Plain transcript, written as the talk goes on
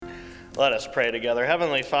Let us pray together.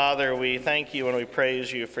 Heavenly Father, we thank you and we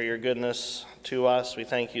praise you for your goodness to us. We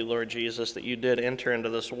thank you, Lord Jesus, that you did enter into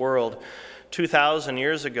this world 2,000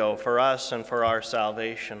 years ago for us and for our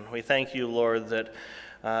salvation. We thank you, Lord, that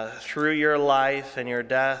through your life and your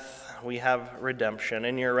death, we have redemption.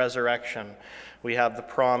 In your resurrection, we have the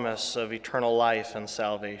promise of eternal life and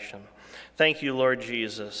salvation. Thank you, Lord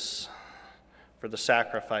Jesus, for the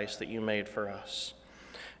sacrifice that you made for us.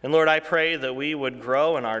 And Lord, I pray that we would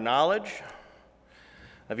grow in our knowledge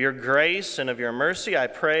of your grace and of your mercy. I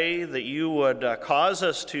pray that you would cause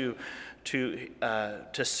us to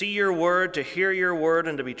see your word, to hear your word,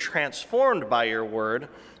 and to be transformed by your word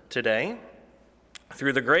today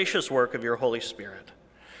through the gracious work of your Holy Spirit.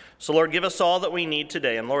 So Lord, give us all that we need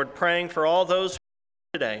today. And Lord, praying for all those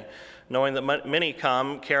today, knowing that many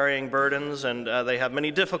come carrying burdens and they have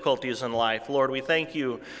many difficulties in life. Lord, we thank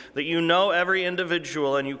you that you know every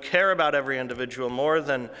individual and you care about every individual more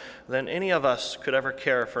than any of us could ever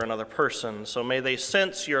care for another person. So may they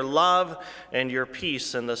sense your love and your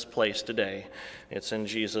peace in this place today. It's in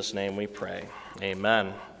Jesus' name we pray.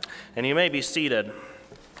 Amen. And you may be seated.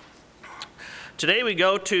 Today we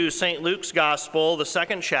go to St. Luke's Gospel, the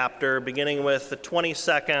second chapter, beginning with the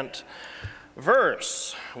 22nd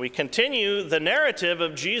verse. We continue the narrative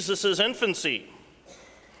of Jesus' infancy.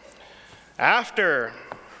 After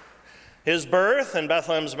his birth in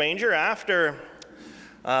Bethlehem's manger, after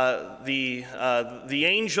the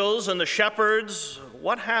angels and the shepherds,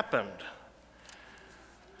 what happened?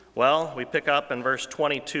 Well, we pick up in verse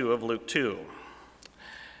 22 of Luke 2.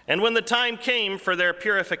 And when the time came for their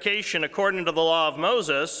purification according to the law of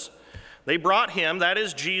Moses, they brought him, that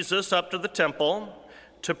is Jesus, up to the temple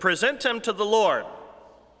to present him to the Lord.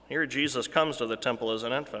 Here Jesus comes to the temple as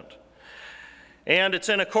an infant. And it's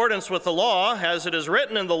in accordance with the law, as it is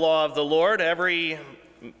written in the law of the Lord, every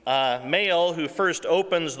male who first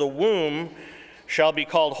opens the womb shall be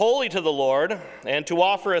called holy to the Lord, and to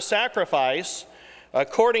offer a sacrifice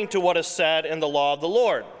according to what is said in the law of the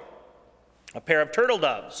Lord, a pair of turtle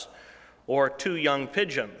doves or 2 young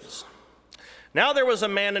pigeons. Now there was a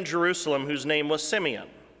man in Jerusalem whose name was Simeon.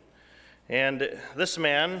 And this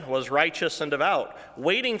man was righteous and devout,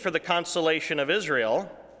 waiting for the consolation of Israel,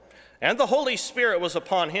 and the Holy Spirit was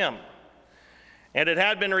upon him. And it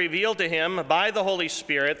had been revealed to him by the Holy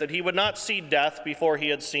Spirit that he would not see death before he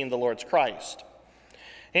had seen the Lord's Christ.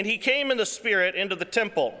 And he came in the Spirit into the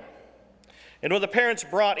temple. And when the parents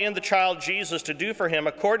brought in the child Jesus to do for him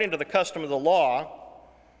according to the custom of the law,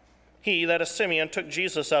 he, that is Simeon, took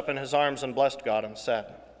Jesus up in his arms and blessed God and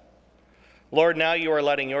said, Lord, now you are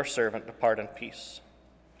letting your servant depart in peace,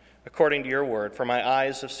 according to your word, for my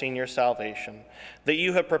eyes have seen your salvation, that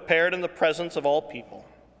you have prepared in the presence of all people,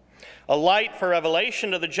 a light for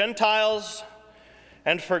revelation to the Gentiles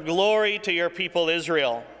and for glory to your people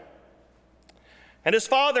Israel. And his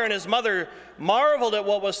father and his mother marveled at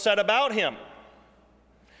what was said about him.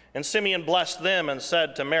 And Simeon blessed them and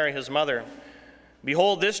said to Mary his mother,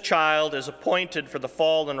 Behold, this child is appointed for the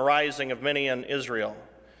fall and rising of many in Israel,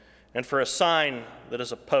 and for a sign that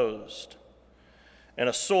is opposed. And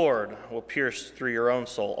a sword will pierce through your own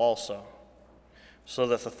soul also, so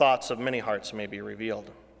that the thoughts of many hearts may be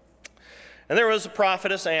revealed. And there was a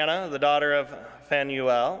prophetess Anna, the daughter of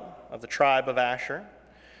Phanuel, of the tribe of Asher.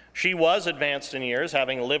 She was advanced in years,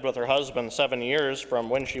 having lived with her husband 7 years from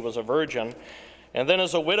when she was a virgin, and then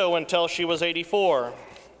as a widow until she was 84.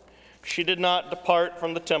 She did not depart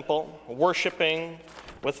from the temple, worshiping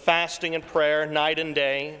with fasting and prayer night and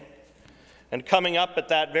day. And coming up at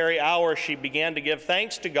that very hour, she began to give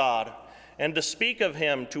thanks to God and to speak of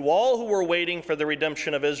him to all who were waiting for the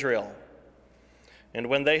redemption of Israel. And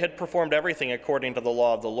when they had performed everything according to the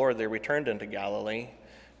law of the Lord, they returned into Galilee,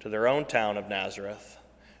 to their own town of Nazareth.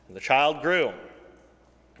 And the child grew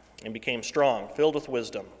and became strong, filled with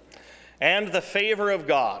wisdom. And the favor of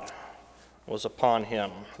God was upon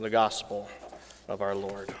him. The gospel of our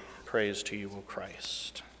Lord. Praise to you, O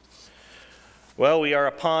Christ. Well, we are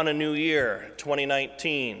upon a new year,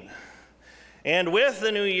 2019. And with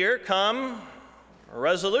the new year come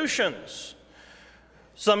resolutions.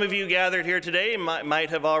 Some of you gathered here today might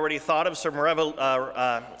have already thought of some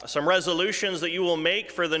resolutions that you will make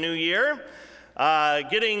for the new year.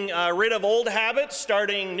 Getting rid of old habits,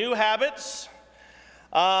 starting new habits.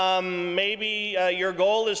 Maybe your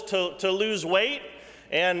goal is to lose weight.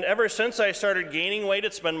 And ever since I started gaining weight,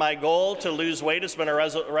 it's been my goal to lose weight. It's been a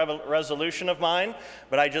resolution of mine,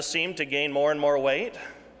 but I just seem to gain more and more weight.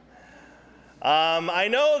 I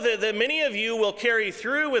know that many of you will carry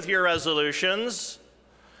through with your resolutions,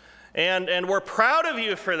 and we're proud of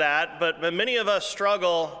you for that, but many of us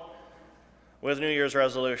struggle with New Year's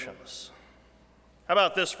resolutions. How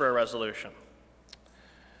about this for a resolution?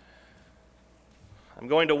 I'm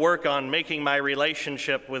going to work on making my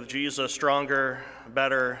relationship with Jesus stronger,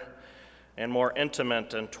 better, and more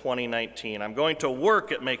intimate in 2019. I'm going to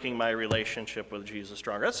work at making my relationship with Jesus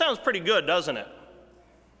stronger. That sounds pretty good, doesn't it?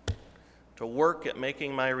 To work at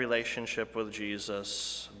making my relationship with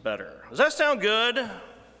Jesus better. Does that sound good?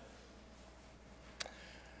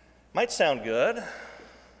 Might sound good.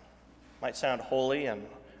 Might sound holy and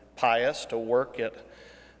pious to work at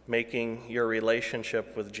making your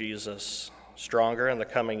relationship with Jesus stronger in the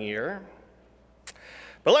coming year.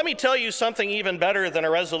 But let me tell you something even better than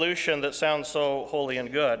a resolution that sounds so holy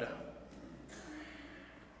and good.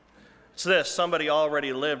 It's this: somebody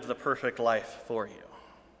already lived the perfect life for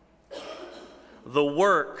you. The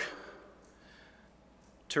work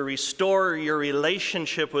to restore your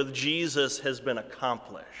relationship with Jesus has been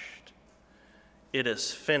accomplished. It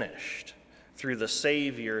is finished through the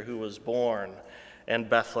Savior who was born in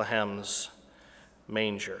Bethlehem's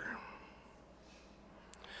manger.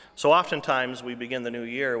 So oftentimes we begin the new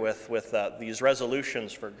year with these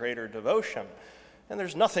resolutions for greater devotion. And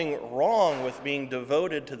there's nothing wrong with being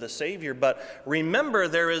devoted to the Savior, but remember,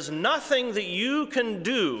 there is nothing that you can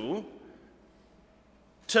do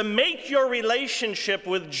to make your relationship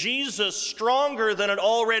with Jesus stronger than it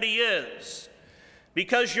already is.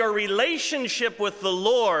 Because your relationship with the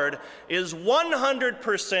Lord is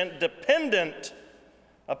 100% dependent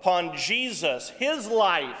upon Jesus, His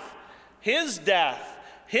life, His death,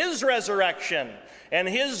 His resurrection, and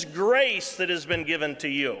His grace that has been given to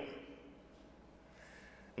you.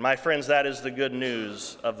 My friends, that is the good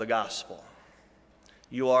news of the gospel.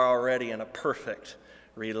 You are already in a perfect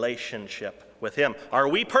relationship with Him. Are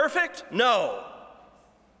we perfect? No.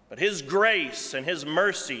 But His grace and His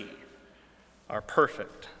mercy are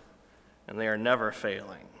perfect, and they are never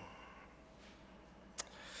failing.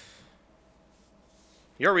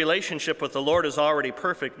 Your relationship with the Lord is already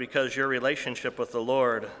perfect because your relationship with the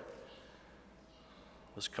Lord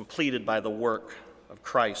was completed by the work of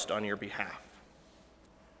Christ on your behalf.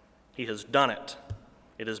 He has done it.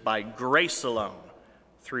 It is by grace alone,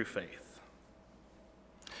 through faith.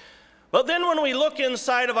 But then when we look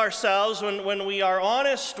inside of ourselves, when we are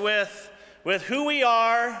honest with who we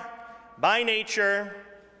are by nature,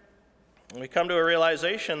 we come to a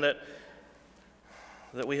realization that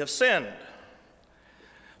we have sinned.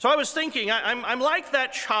 So I was thinking, I'm like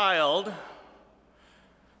that child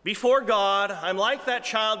before God. I'm like that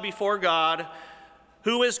child before God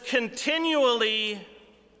who is continually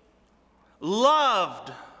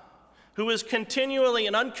loved, who is continually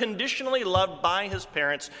and unconditionally loved by his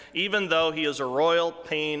parents, even though he is a royal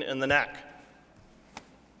pain in the neck.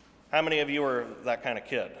 How many of you are that kind of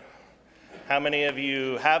kid? How many of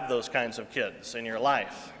you have those kinds of kids in your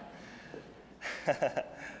life?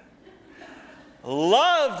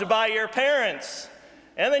 Loved by your parents.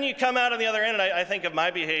 And then you come out on the other end, and I think of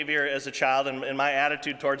my behavior as a child and my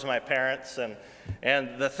attitude towards my parents and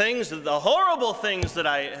the horrible things that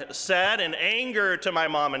I said in anger to my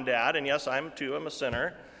mom and dad, and yes, I'm a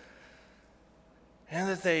sinner, and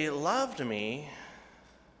that they loved me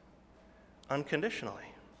unconditionally.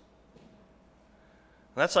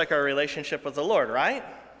 That's like our relationship with the Lord, right?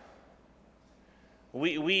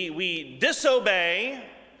 We disobey,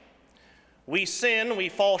 we sin, we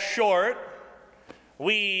fall short,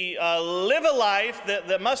 we live a life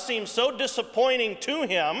that must seem so disappointing to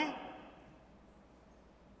Him,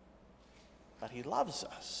 but He loves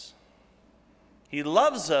us. He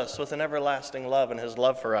loves us with an everlasting love, and His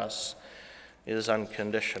love for us is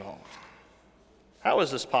unconditional. How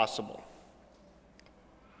is this possible?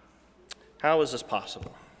 How is this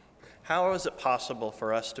possible? How is it possible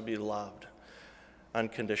for us to be loved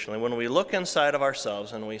unconditionally? When we look inside of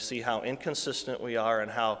ourselves and we see how inconsistent we are and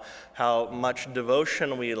how much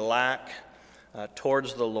devotion we lack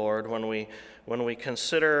towards the Lord, when we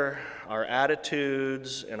consider our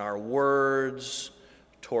attitudes and our words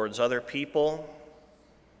towards other people,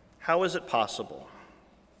 how is it possible?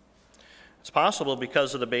 It's possible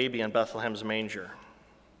because of the baby in Bethlehem's manger.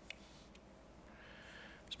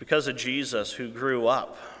 It's because of Jesus who grew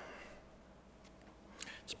up.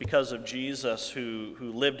 It's because of Jesus who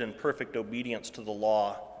lived in perfect obedience to the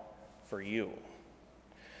law for you.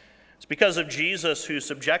 It's because of Jesus who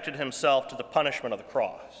subjected himself to the punishment of the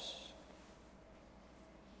cross.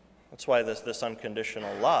 That's why this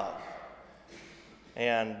unconditional love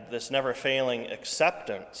and this never-failing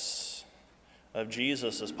acceptance of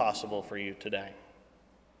Jesus is possible for you today.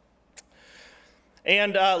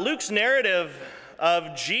 And Luke's narrative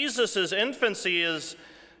of Jesus' infancy is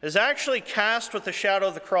actually cast with the shadow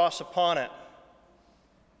of the cross upon it.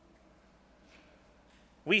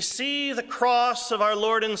 We see the cross of our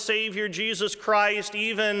Lord and Savior Jesus Christ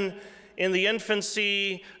even in the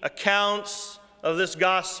infancy accounts of this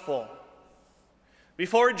gospel.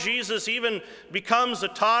 Before Jesus even becomes a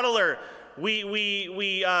toddler, we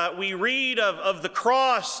read of the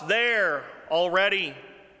cross there already.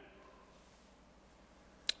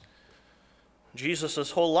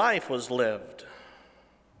 Jesus' whole life was lived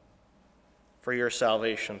for your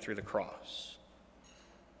salvation through the cross.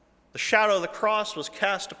 The shadow of the cross was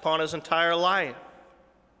cast upon his entire life.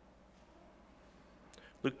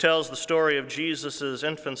 Luke tells the story of Jesus'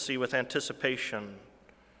 infancy with anticipation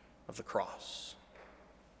of the cross.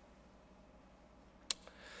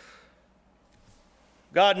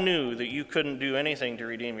 God knew that you couldn't do anything to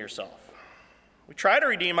redeem yourself. We try to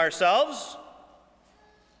redeem ourselves.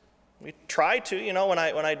 We try to, when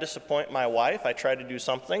I disappoint my wife, I try to do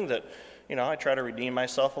something that, I try to redeem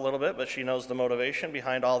myself a little bit, but she knows the motivation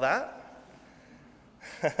behind all that.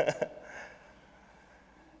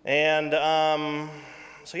 And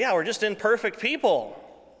we're just imperfect people.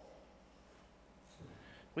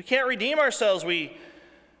 We can't redeem ourselves. We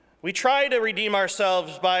try to redeem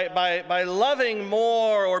ourselves by loving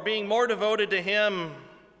more or being more devoted to Him.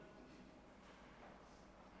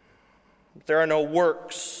 There are no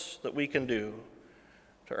works that we can do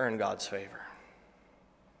to earn God's favor.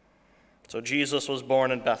 So Jesus was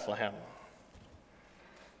born in Bethlehem.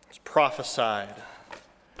 It's prophesied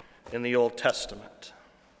in the Old Testament.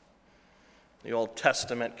 The Old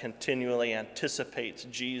Testament continually anticipates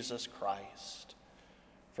Jesus Christ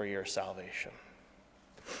for your salvation.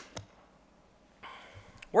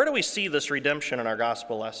 Where do we see this redemption in our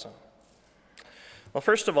gospel lesson? Well,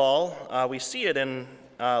 first of all, we see it in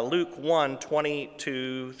Luke 1,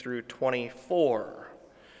 22 through 24.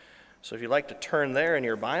 So if you'd like to turn there in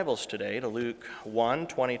your Bibles today to Luke 1,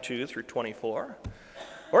 22 through 24,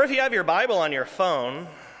 or if you have your Bible on your phone,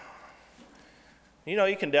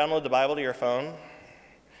 you can download the Bible to your phone.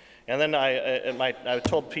 And then I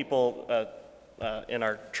told people in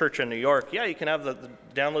our church in New York, you can have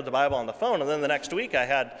download the Bible on the phone. And then the next week I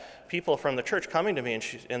had people from the church coming to me,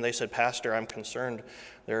 and they said, "Pastor, I'm concerned.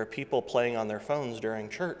 There are people playing on their phones during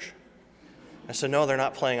church." I said, "No, they're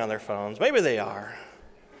not playing on their phones. Maybe they are."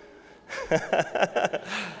 But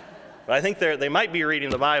I think they might be reading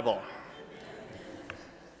the Bible.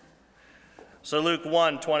 So Luke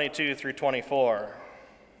 1, 22 through 24.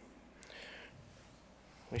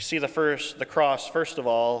 We see the cross, first of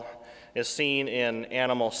all, is seen in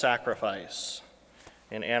animal sacrifice.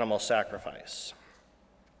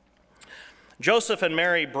 Joseph and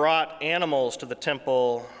Mary brought animals to the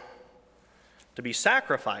temple to be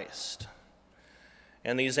sacrificed.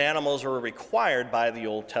 And these animals were required by the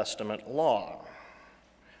Old Testament law.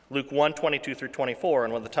 Luke 1, 22 through 24,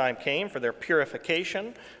 and when the time came for their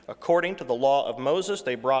purification, according to the law of Moses,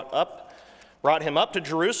 they brought him up to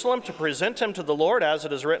Jerusalem to present him to the Lord, as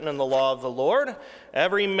it is written in the law of the Lord.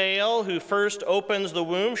 Every male who first opens the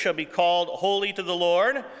womb shall be called holy to the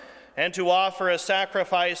Lord, and to offer a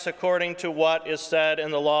sacrifice according to what is said in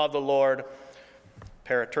the law of the Lord, a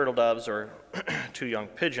pair of turtle doves or 2 young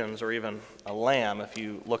pigeons, or even a lamb, if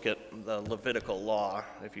you look at the Levitical law,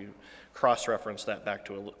 if you cross-reference that back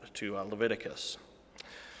to Leviticus.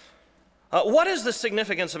 What is the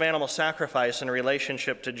significance of animal sacrifice in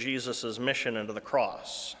relationship to Jesus' mission into the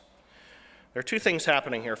cross? There are 2 things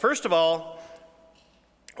happening here. First of all,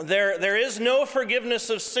 there is no forgiveness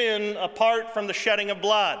of sin apart from the shedding of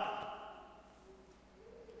blood.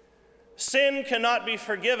 Sin cannot be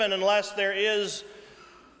forgiven unless there is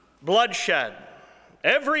bloodshed.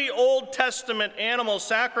 Every Old Testament animal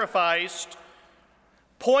sacrificed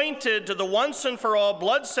pointed to the once and for all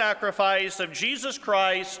blood sacrifice of Jesus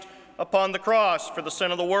Christ upon the cross for the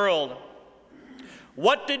sin of the world.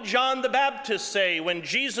 What did John the Baptist say when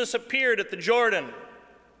Jesus appeared at the Jordan?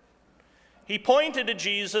 He pointed to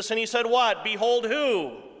Jesus and he said what? Behold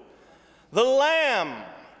who? The Lamb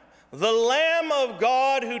of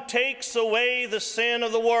God who takes away the sin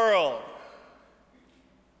of the world.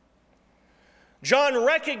 John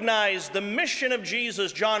recognized the mission of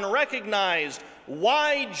Jesus. John recognized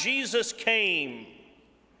why Jesus came.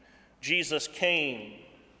 Jesus came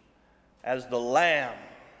as the Lamb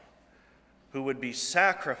who would be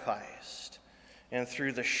sacrificed, and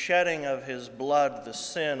through the shedding of his blood, the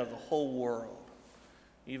sin of the whole world,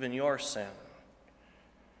 even your sin,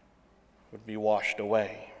 would be washed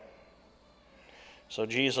away. So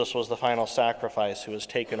Jesus was the final sacrifice who has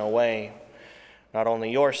taken away not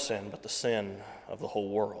only your sin, but the sin of the whole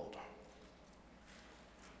world.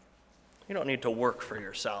 You don't need to work for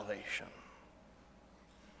your salvation.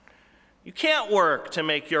 You can't work to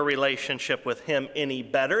make your relationship with him any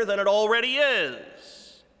better than it already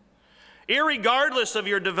is. Irregardless of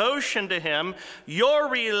your devotion to him, your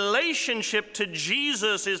relationship to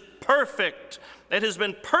Jesus is perfect. It has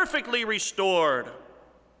been perfectly restored.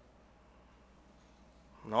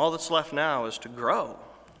 And all that's left now is to grow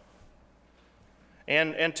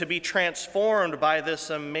and to be transformed by this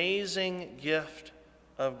amazing gift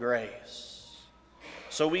of grace.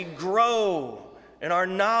 So we grow in our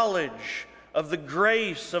knowledge of the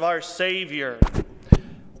grace of our Savior.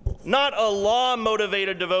 Not a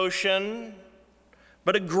law-motivated devotion,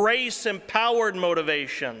 but a grace-empowered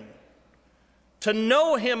motivation. To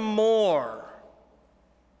know him more.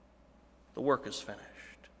 The work is finished.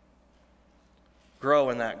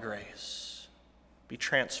 Grow in that grace. Be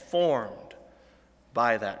transformed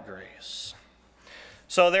by that grace.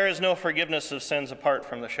 So there is no forgiveness of sins apart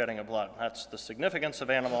from the shedding of blood. That's the significance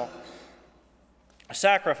of animal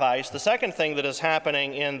sacrifice. The second thing that is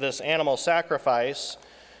happening in this animal sacrifice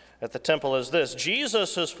at the temple is this.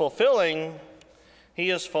 Jesus is fulfilling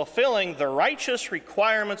the righteous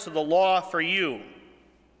requirements of the law for you.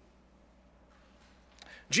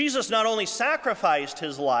 Jesus not only sacrificed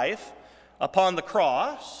his life upon the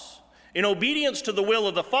cross in obedience to the will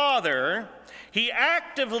of the Father, he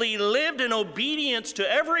actively lived in obedience to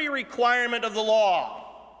every requirement of the law.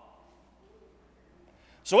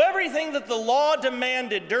 So everything that the law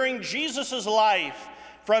demanded during Jesus' life,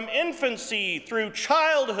 from infancy through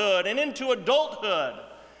childhood and into adulthood,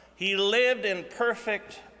 he lived in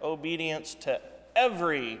perfect obedience to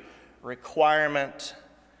every requirement,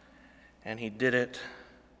 and he did it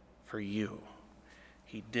for you.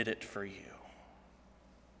 He did it for you.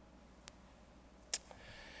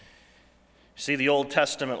 See, the Old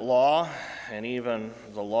Testament law, and even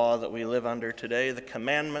the law that we live under today, the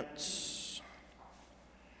commandments,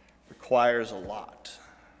 requires a lot.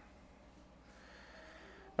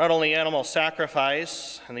 Not only animal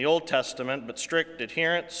sacrifice in the Old Testament, but strict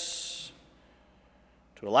adherence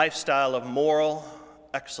to a lifestyle of moral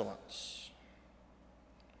excellence.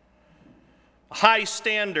 A high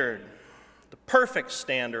standard, the perfect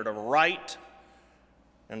standard of right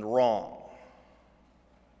and wrong.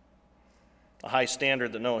 A high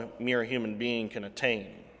standard that no mere human being can attain.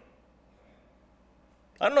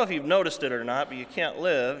 I don't know if you've noticed it or not, but you cannot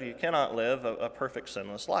live a perfect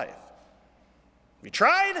sinless life. Have you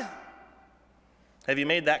tried? Have you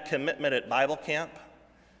made that commitment at Bible camp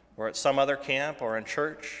or at some other camp or in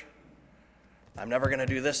church? I'm never going to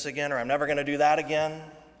do this again, or I'm never going to do that again.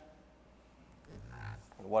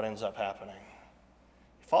 And what ends up happening?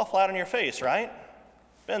 You fall flat on your face, right?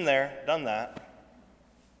 Been there, done that.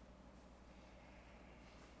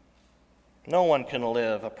 No one can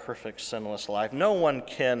live a perfect sinless life. No one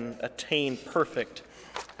can attain perfect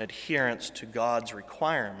adherence to God's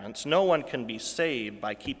requirements. No one can be saved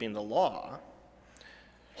by keeping the law.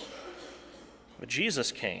 But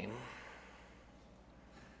Jesus came,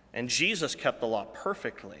 and Jesus kept the law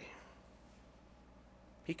perfectly.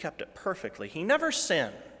 He kept it perfectly. He never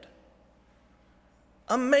sinned.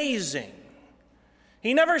 Amazing.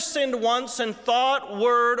 He never sinned once in thought,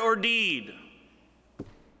 word, or deed.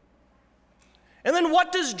 And then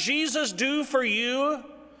what does Jesus do for you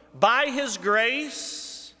by his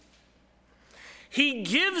grace? He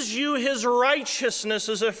gives you his righteousness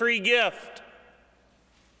as a free gift.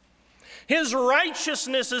 His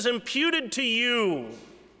righteousness is imputed to you.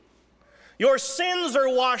 Your sins are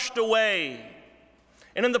washed away.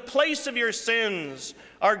 And in the place of your sins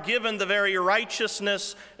are given the very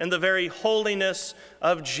righteousness and the very holiness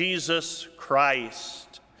of Jesus Christ.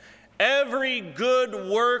 Every good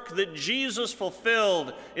work that Jesus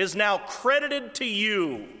fulfilled is now credited to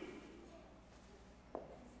you.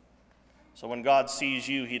 So when God sees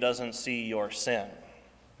you, he doesn't see your sin.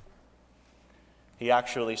 He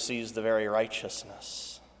actually sees the very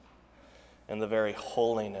righteousness and the very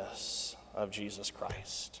holiness of Jesus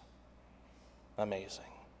Christ. Amazing.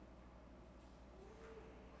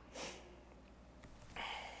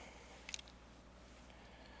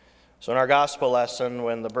 So in our gospel lesson,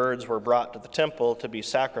 when the birds were brought to the temple to be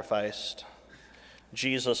sacrificed,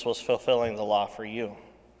 Jesus was fulfilling the law for you.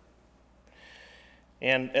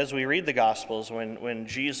 And as we read the Gospels, when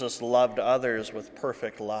Jesus loved others with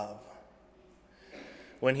perfect love,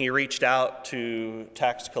 when he reached out to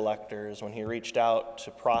tax collectors, when he reached out to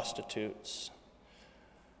prostitutes,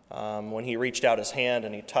 when he reached out his hand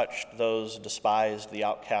and he touched those despised, the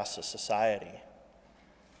outcasts of society,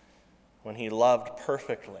 when he loved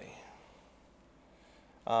perfectly,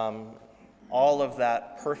 all of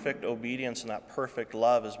that perfect obedience and that perfect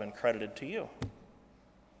love has been credited to you.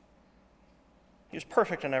 He was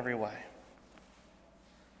perfect in every way.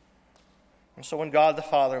 And so when God the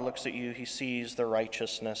Father looks at you, he sees the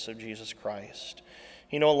righteousness of Jesus Christ.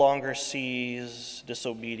 He no longer sees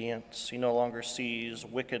disobedience. He no longer sees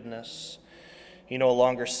wickedness. He no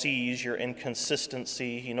longer sees your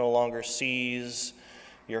inconsistency. He no longer sees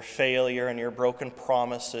your failure and your broken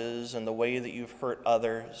promises and the way that you've hurt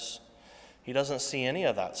others. He doesn't see any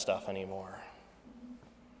of that stuff anymore.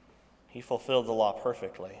 He fulfilled the law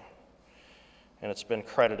perfectly, and it's been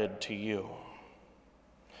credited to you.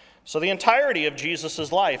 So the entirety of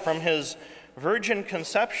Jesus' life, from his virgin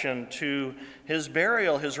conception to his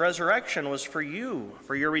burial, his resurrection, was for you,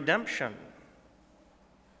 for your redemption.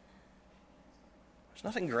 There's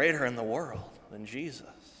nothing greater in the world than Jesus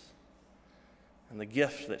and the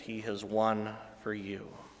gift that he has won for you.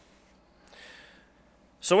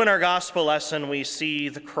 So in our gospel lesson, we see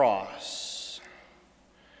the cross.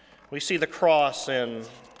 We see the cross in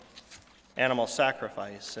animal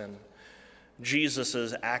sacrifice and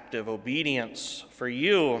Jesus' active obedience for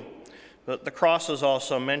you. But the cross is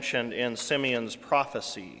also mentioned in Simeon's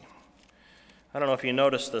prophecy. I don't know if you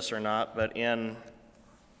noticed this or not, but in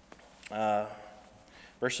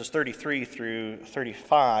verses 33 through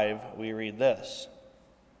 35, we read this.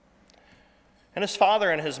 And his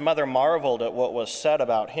father and his mother marveled at what was said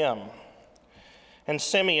about him. And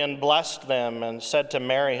Simeon blessed them and said to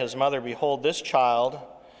Mary, his mother, "Behold, this child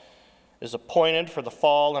is appointed for the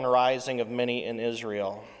fall and rising of many in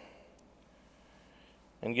Israel."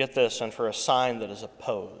 And get this, and for a sign that is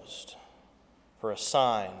opposed. For a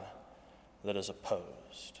sign that is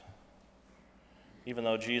opposed. Even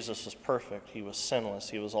though Jesus was perfect, he was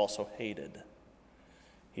sinless, he was also hated.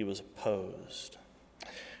 He was opposed.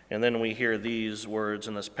 And then we hear these words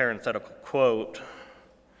in this parenthetical quote,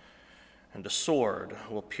 "And a sword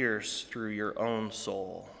will pierce through your own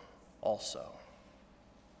soul also,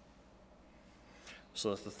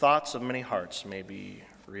 so that the thoughts of many hearts may be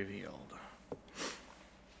revealed."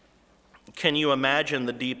 Can you imagine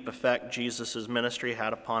the deep effect Jesus' ministry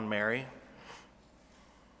had upon Mary?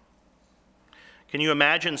 Can you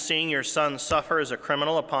imagine seeing your son suffer as a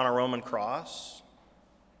criminal upon a Roman cross?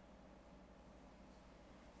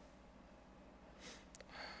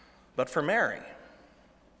 But for Mary,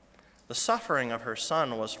 the suffering of her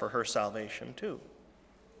son was for her salvation too.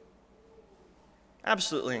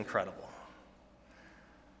 Absolutely incredible.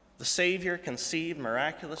 The Savior conceived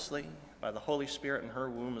miraculously by the Holy Spirit in her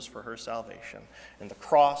womb is for her salvation. And the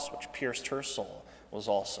cross which pierced her soul was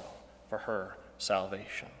also for her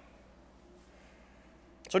salvation.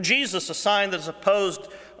 So Jesus, a sign that is opposed,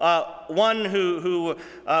 one who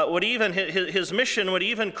would even, his mission would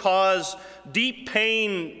even cause deep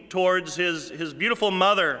pain towards his beautiful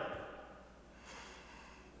mother.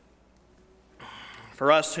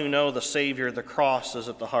 For us who know the Savior, the cross is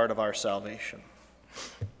at the heart of our salvation.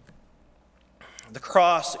 The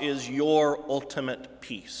cross is your ultimate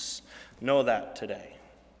peace. Know that today.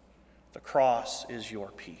 The cross is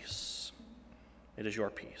your peace. It is your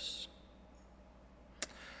peace.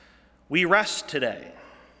 We rest today.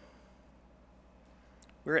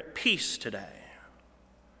 We're at peace today.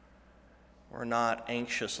 We're not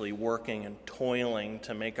anxiously working and toiling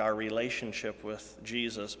to make our relationship with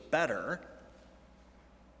Jesus better.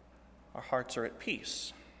 Our hearts are at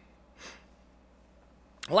peace.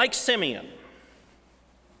 Like Simeon,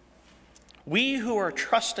 we who are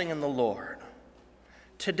trusting in the Lord,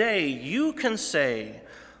 today you can say,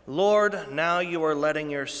 "Lord, now you are letting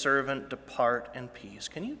your servant depart in peace."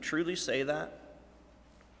 Can you truly say that?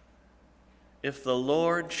 If the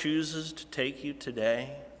Lord chooses to take you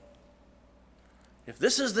today, if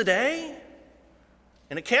this is the day,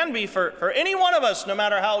 and it can be for any one of us, no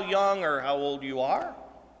matter how young or how old you are,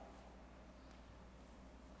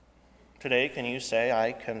 today can you say,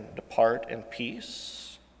 "I can depart in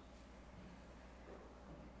peace"?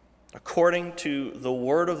 According to the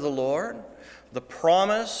word of the Lord, the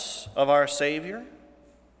promise of our Savior.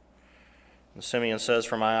 And Simeon says,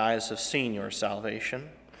 "For my eyes have seen your salvation,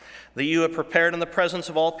 that you have prepared in the presence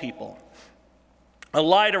of all people a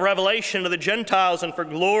light, a revelation to the Gentiles, and for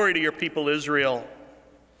glory to your people Israel."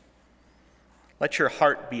 Let your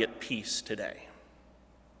heart be at peace today.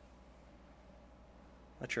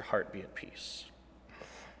 Let your heart be at peace.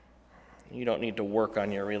 You don't need to work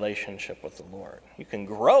on your relationship with the Lord. You can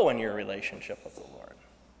grow in your relationship with the Lord.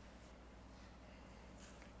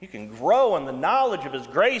 You can grow in the knowledge of his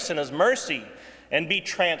grace and his mercy and be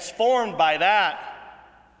transformed by that.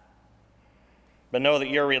 But know that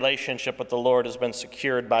your relationship with the Lord has been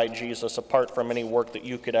secured by Jesus apart from any work that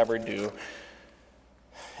you could ever do.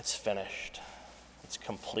 It's finished. It's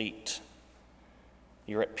complete.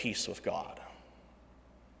 You're at peace with God.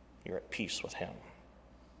 You're at peace with him.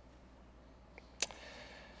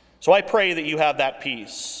 So I pray that you have that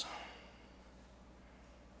peace.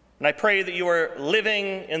 And I pray that you are living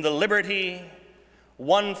in the liberty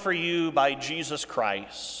won for you by Jesus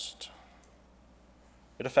Christ.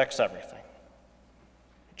 It affects everything.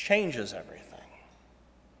 It changes everything.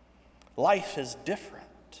 Life is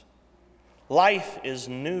different. Life is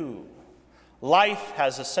new. Life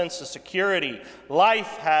has a sense of security.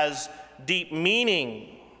 Life has deep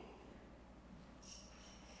meaning.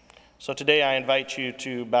 So today I invite you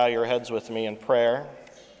to bow your heads with me in prayer.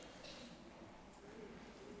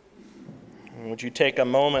 And would you take a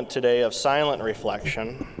moment today of silent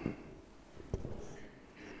reflection?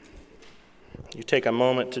 You take a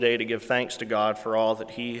moment today to give thanks to God for all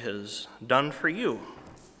that He has done for you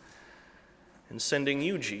in sending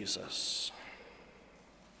you Jesus.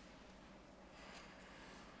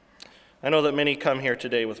 I know that many come here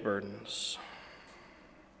today with burdens.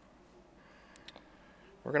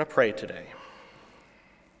 We're going to pray today.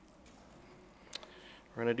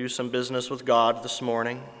 We're going to do some business with God this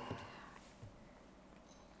morning.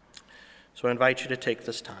 So I invite you to take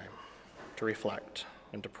this time to reflect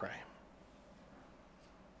and to pray.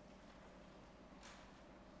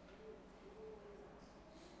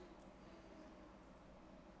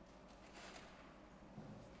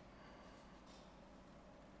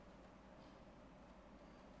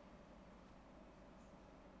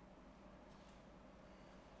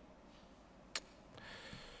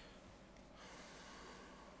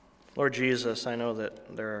 Lord Jesus, I know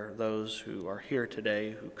that there are those who are here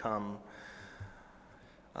today who come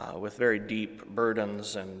with very deep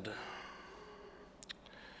burdens and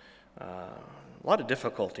a lot of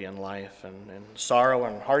difficulty in life and sorrow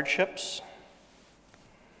and hardships.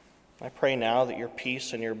 I pray now that your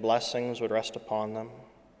peace and your blessings would rest upon them.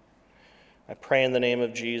 I pray in the name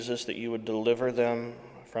of Jesus that you would deliver them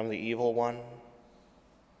from the evil one.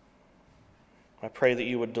 I pray that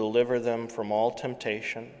you would deliver them from all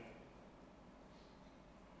temptation.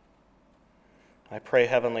 I pray,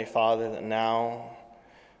 Heavenly Father, that now,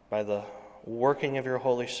 by the working of your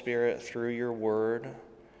Holy Spirit through your word,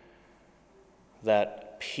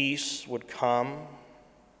 that peace would come,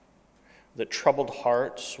 that troubled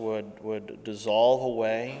hearts would dissolve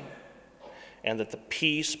away, and that the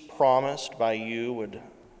peace promised by you would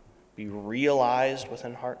be realized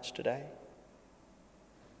within hearts today.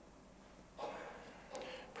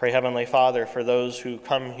 Pray, Heavenly Father, for those who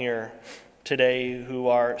come here today who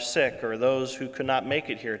are sick or those who could not make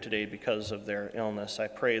it here today because of their illness. I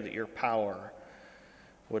pray that your power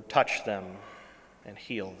would touch them and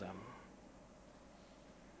heal them.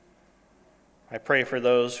 I pray for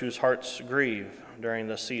those whose hearts grieve during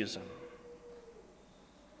this season.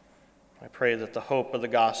 I pray that the hope of the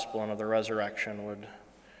gospel and of the resurrection would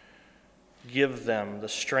give them the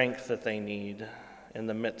strength that they need in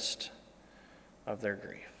the midst of their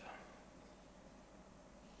grief.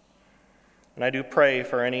 And I do pray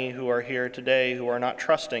for any who are here today who are not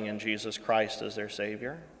trusting in Jesus Christ as their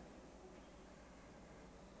Savior.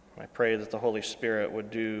 I pray that the Holy Spirit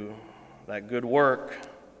would do that good work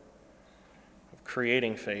of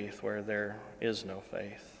creating faith where there is no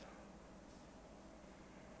faith.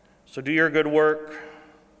 So do your good work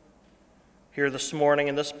here this morning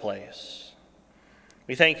in this place.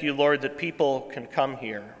 We thank you, Lord, that people can come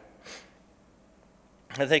here,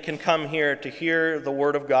 that they can come here to hear the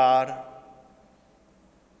Word of God.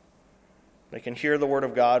 They can hear the word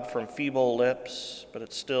of God from feeble lips, but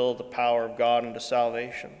it's still the power of God unto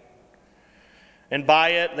salvation. And by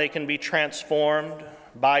it, they can be transformed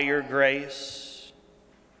by your grace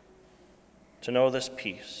to know this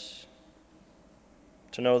peace,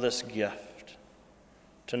 to know this gift,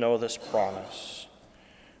 to know this promise,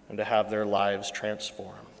 and to have their lives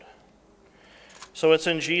transformed. So it's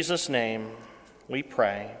in Jesus' name we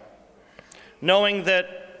pray, knowing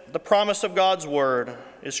that the promise of God's word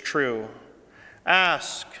is true.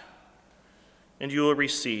 Ask, and you will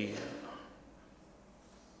receive.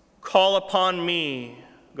 Call upon me,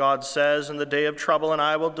 God says, in the day of trouble, and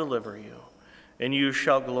I will deliver you, and you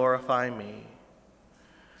shall glorify me.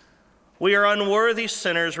 We are unworthy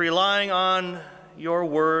sinners relying on your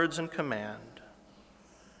words and command,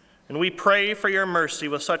 and we pray for your mercy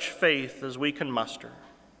with such faith as we can muster.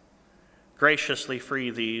 Graciously free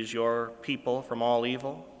these, your people, from all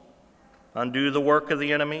evil. Undo the work of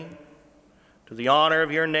the enemy, to the honor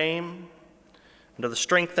of your name, and to the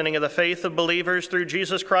strengthening of the faith of believers through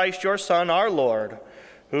Jesus Christ, your Son, our Lord,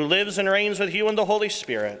 who lives and reigns with you in the Holy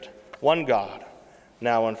Spirit, one God,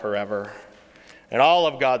 now and forever. And all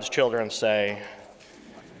of God's children say,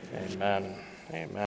 Amen. Amen.